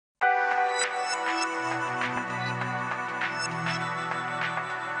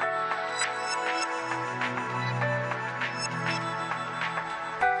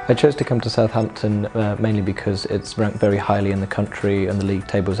I chose to come to Southampton mainly because it's ranked very highly in the country and the league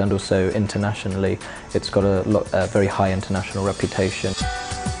tables, and also internationally. It's got a very high international reputation.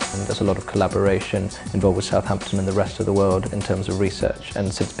 And there's a lot of collaboration involved with Southampton and the rest of the world in terms of research,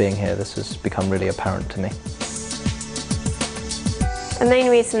 and since being here this has become really apparent to me. The main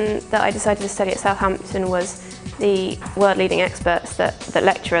reason that I decided to study at Southampton was the world-leading experts that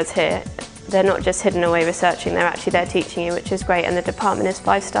lecture us here. They're not just hidden away researching, they're actually there teaching you, which is great, and the department is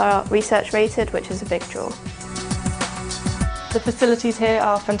 5-star research rated, which is a big draw. The facilities here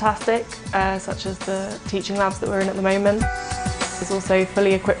are fantastic, such as the teaching labs that we're in at the moment. There's also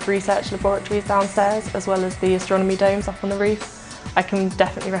fully equipped research laboratories downstairs, as well as the astronomy domes up on the roof. I can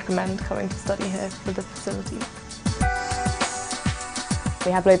definitely recommend coming to study here for the facilities.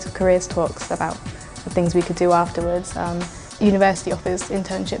 We have loads of careers talks about the things we could do afterwards. University offers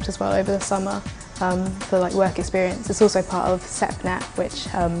internships as well over the summer for work experience. It's also part of SEPNet, which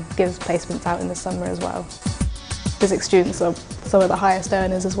gives placements out in the summer as well. Physics students are some of the highest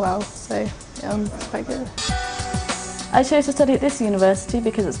earners as well, so it's quite good. I chose to study at this university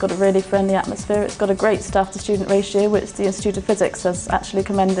because it's got a really friendly atmosphere. It's got a great staff to student ratio, which the Institute of Physics has actually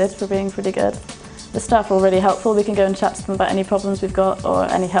commended for being pretty good. The staff are all really helpful. We can go and chat to them about any problems we've got or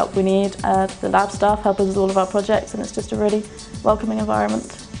any help we need. The lab staff help us with all of our projects, and it's just a really welcoming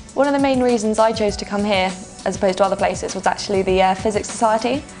environment. One of the main reasons I chose to come here as opposed to other places was actually the Physics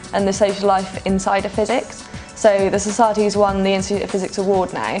Society and the social life inside of physics. So the Society's won the Institute of Physics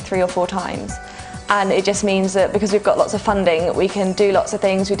Award now 3 or 4 times, and it just means that because we've got lots of funding we can do lots of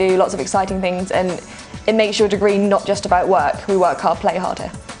things, we do lots of exciting things, and it makes your degree not just about work. We work hard, play hard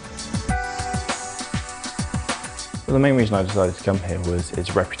here. Well, the main reason I decided to come here was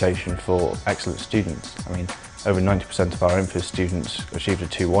its reputation for excellent students. I mean, over 90% of our MPhil students achieved a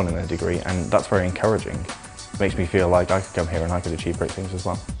 2-1 in their degree, and that's very encouraging. It makes me feel like I could come here and I could achieve great things as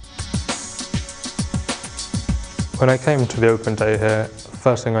well. When I came to the open day here, the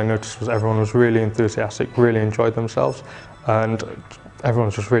first thing I noticed was everyone was really enthusiastic, really enjoyed themselves, and everyone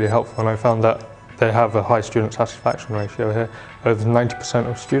was just really helpful, and I found that they have a high student satisfaction ratio here. Over 90%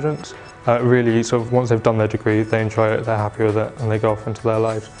 of students really once they've done their degree, they enjoy it, they're happy with it, and they go off into their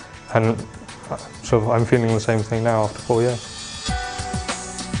lives. And I'm feeling the same thing now after 4 years.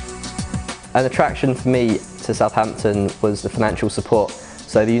 An attraction for me to Southampton was the financial support.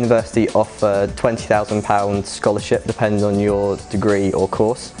 So the university offered £20,000 scholarship depending on your degree or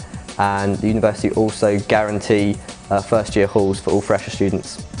course, and the university also guarantee first-year halls for all fresher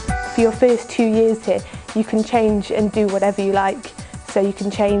students. For your first 2 years here, you can change and do whatever you like. So you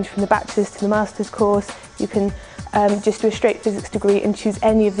can change from the bachelor's to the master's course, you can just do a straight physics degree and choose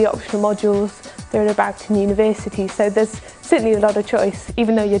any of the optional modules that are about in university. So there's certainly a lot of choice.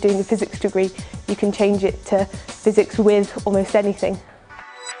 Even though you're doing a physics degree, you can change it to physics with almost anything.